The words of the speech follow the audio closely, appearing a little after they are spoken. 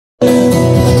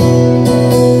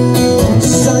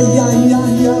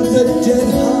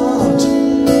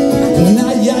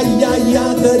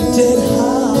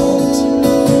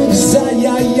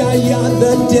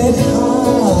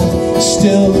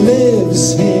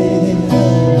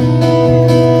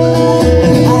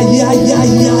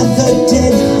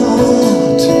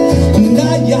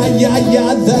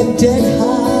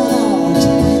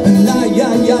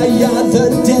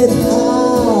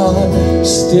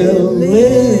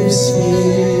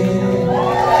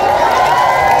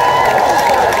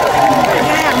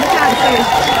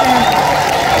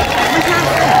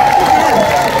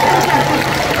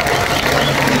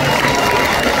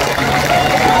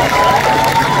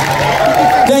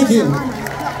you.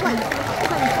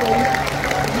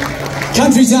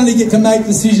 Countries only get to make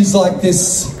decisions like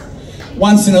this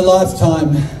once in a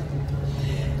lifetime,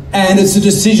 and it's a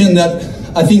decision that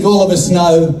I think all of us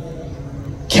know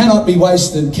cannot be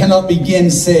wasted, cannot be again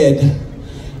said,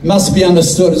 must be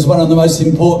understood as one of the most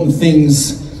important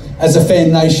things as a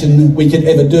fan nation we could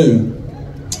ever do.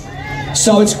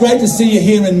 So it's great to see you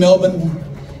here in Melbourne,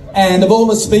 and of all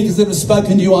the speakers that have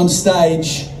spoken to you on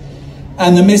stage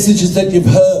and the messages that you've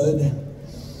heard,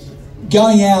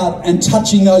 going out and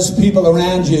touching those people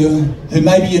around you who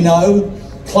maybe you know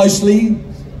closely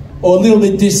or a little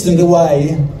bit distant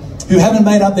away, who haven't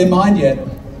made up their mind yet,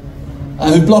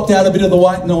 who've blocked out a bit of the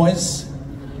white noise,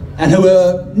 and who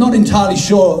are not entirely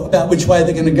sure about which way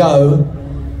they're going to go.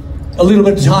 A little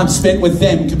bit of time spent with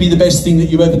them could be the best thing that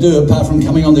you ever do, apart from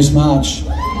coming on this march.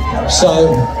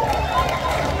 So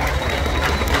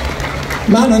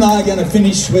Martin and I are going to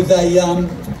finish with a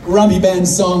Rummy Band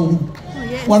song.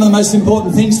 One of the most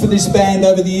important things for this band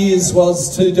over the years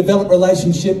was to develop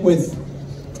relationship with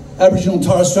Aboriginal and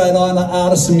Torres Strait Islander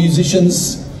artists and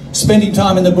musicians, spending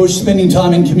time in the bush, spending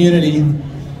time in community.